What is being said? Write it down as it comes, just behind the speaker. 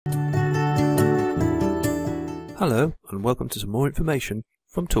Hello and welcome to some more information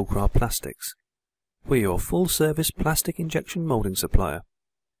from Toolcraft Plastics. We're your full-service plastic injection moulding supplier.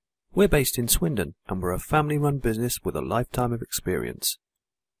 We're based in Swindon and we're a family-run business with a lifetime of experience.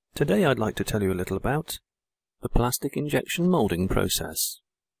 Today I'd like to tell you a little about the plastic injection moulding process.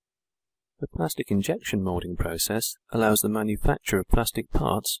 The plastic injection moulding process allows the manufacture of plastic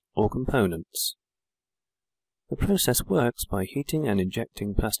parts or components. The process works by heating and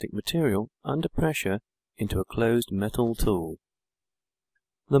injecting plastic material under pressure into a closed metal tool.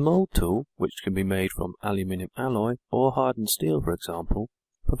 The mould tool, which can be made from aluminium alloy or hardened steel for example,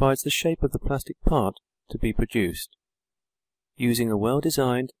 provides the shape of the plastic part to be produced. Using a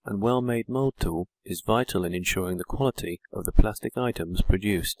well-designed and well-made mould tool is vital in ensuring the quality of the plastic items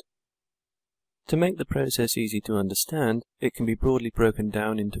produced. To make the process easy to understand, it can be broadly broken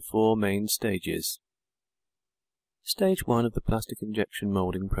down into four main stages. Stage 1 of the plastic injection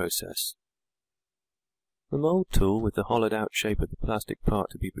moulding process. The mould tool with the hollowed-out shape of the plastic part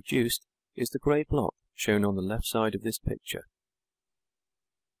to be produced is the grey block shown on the left side of this picture.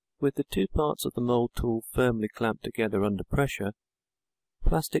 With the two parts of the mould tool firmly clamped together under pressure,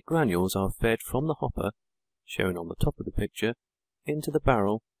 plastic granules are fed from the hopper, shown on the top of the picture, into the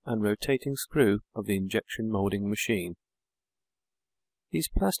barrel and rotating screw of the injection moulding machine. These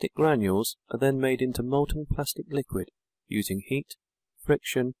plastic granules are then made into molten plastic liquid using heat,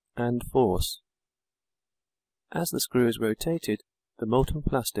 friction and force. As the screw is rotated, the molten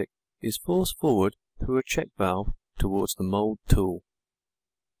plastic is forced forward through a check valve towards the mould tool.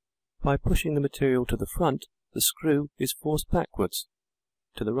 By pushing the material to the front, the screw is forced backwards,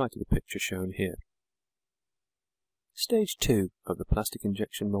 to the right of the picture shown here. Stage 2 of the plastic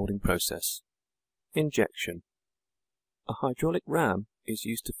injection moulding process. Injection. A hydraulic ram is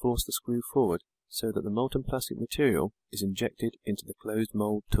used to force the screw forward so that the molten plastic material is injected into the closed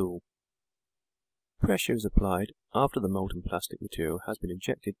mould tool. Pressure is applied after the molten plastic material has been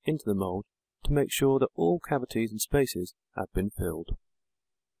injected into the mould to make sure that all cavities and spaces have been filled.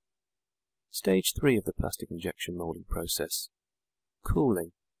 Stage 3 of the plastic injection moulding process.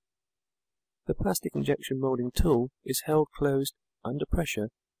 Cooling. The plastic injection moulding tool is held closed under pressure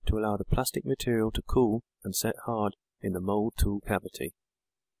to allow the plastic material to cool and set hard in the mould tool cavity.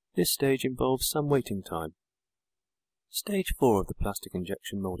 This stage involves some waiting time. Stage 4 of the plastic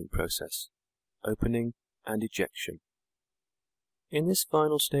injection moulding process. Opening and ejection. In this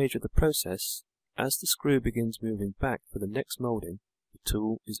final stage of the process, as the screw begins moving back for the next moulding, the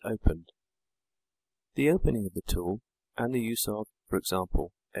tool is opened. The opening of the tool and the use of, for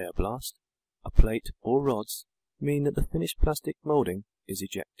example, air blast, a plate or rods mean that the finished plastic moulding is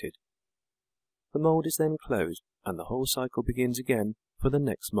ejected. The mould is then closed and the whole cycle begins again for the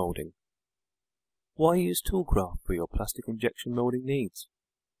next moulding. Why use Toolcraft for your plastic injection moulding needs?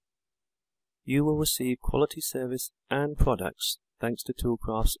 You will receive quality service and products thanks to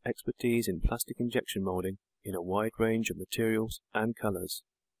Toolcraft's expertise in plastic injection moulding in a wide range of materials and colours.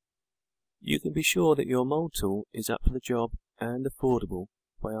 You can be sure that your mould tool is up for the job and affordable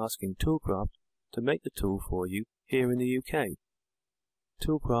by asking Toolcraft to make the tool for you here in the UK.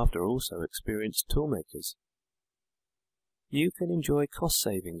 Toolcraft are also experienced toolmakers. You can enjoy cost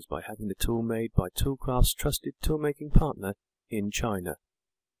savings by having the tool made by Toolcraft's trusted toolmaking partner in China.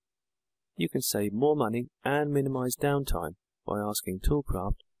 You can save more money and minimize downtime by asking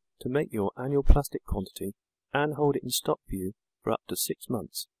Toolcraft to make your annual plastic quantity and hold it in stock for you for up to 6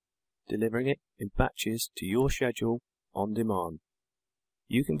 months, delivering it in batches to your schedule on demand.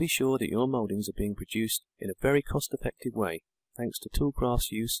 You can be sure that your mouldings are being produced in a very cost-effective way thanks to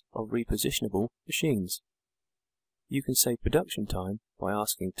Toolcraft's use of repositionable machines. You can save production time by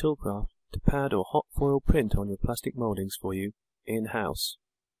asking Toolcraft to pad or hot foil print on your plastic mouldings for you in-house.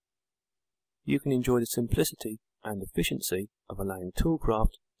 You can enjoy the simplicity and efficiency of allowing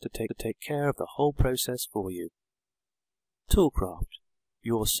Toolcraft to take care of the whole process for you. Toolcraft,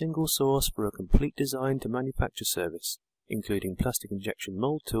 your single source for a complete design to manufacture service, including plastic injection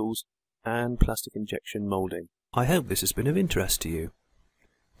mould tools and plastic injection moulding. I hope this has been of interest to you.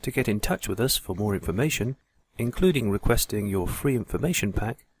 To get in touch with us for more information, including requesting your free information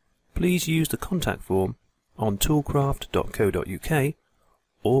pack, please use the contact form on toolcraft.co.uk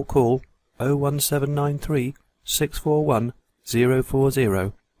or call 01793 641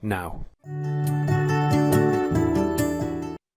 040 now.